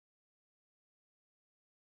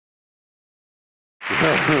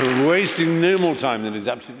Wasting no more time than is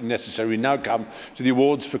absolutely necessary, we now come to the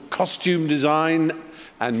awards for costume design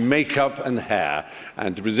and makeup and hair.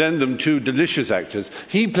 And to present them, two delicious actors.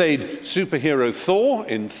 He played superhero Thor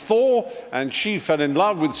in Thor, and she fell in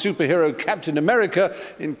love with superhero Captain America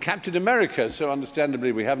in Captain America. So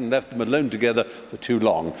understandably, we haven't left them alone together for too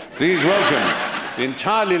long. Please welcome the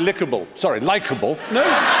entirely likable,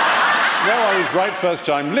 no, I was right first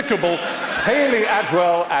time, likable Hayley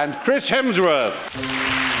Atwell and Chris Hemsworth.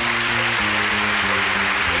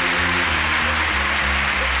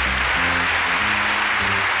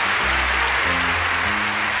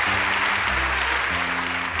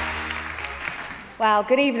 Wow,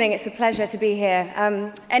 good evening. It's a pleasure to be here.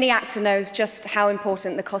 Any actor knows just how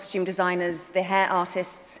important the costume designers, the hair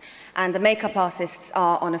artists, and the makeup artists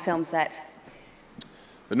are on a film set.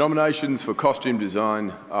 The nominations for costume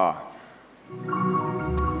design are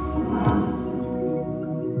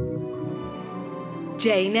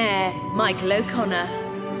Jane Eyre, Michael O'Connor.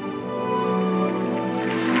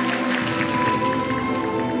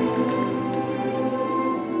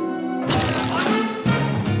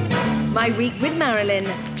 My Week with Marilyn,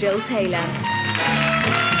 Jill Taylor.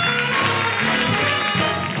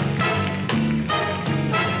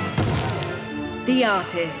 The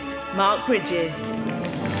Artist, Mark Bridges.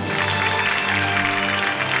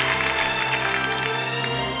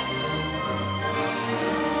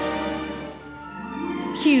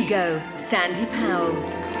 Hugo, Sandy Powell.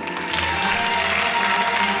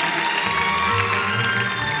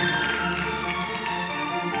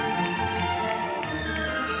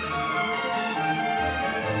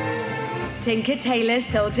 Tinker Tailor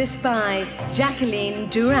Soldier Spy, Jacqueline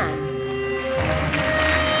Duran.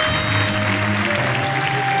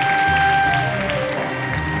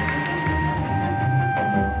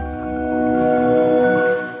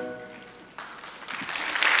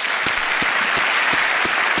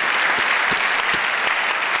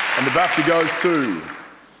 And the BAFTA goes to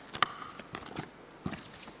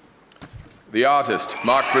The Artist,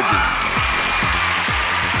 Mark Bridges.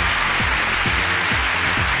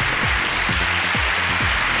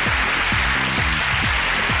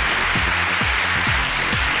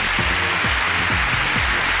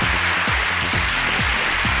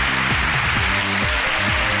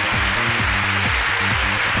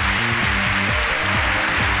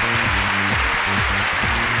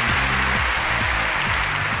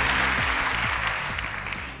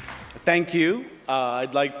 Thank you.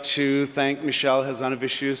 I'd like to thank Michel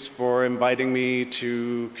Hazanavicius for inviting me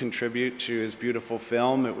to contribute to his beautiful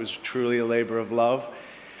film. It was truly a labor of love.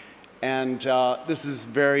 And this is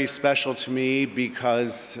very special to me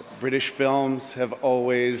because British films have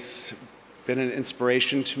always been an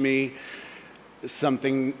inspiration to me,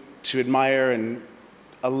 something to admire and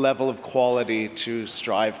a level of quality to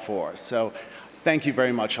strive for. So thank you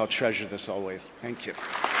very much. I'll treasure this always. Thank you.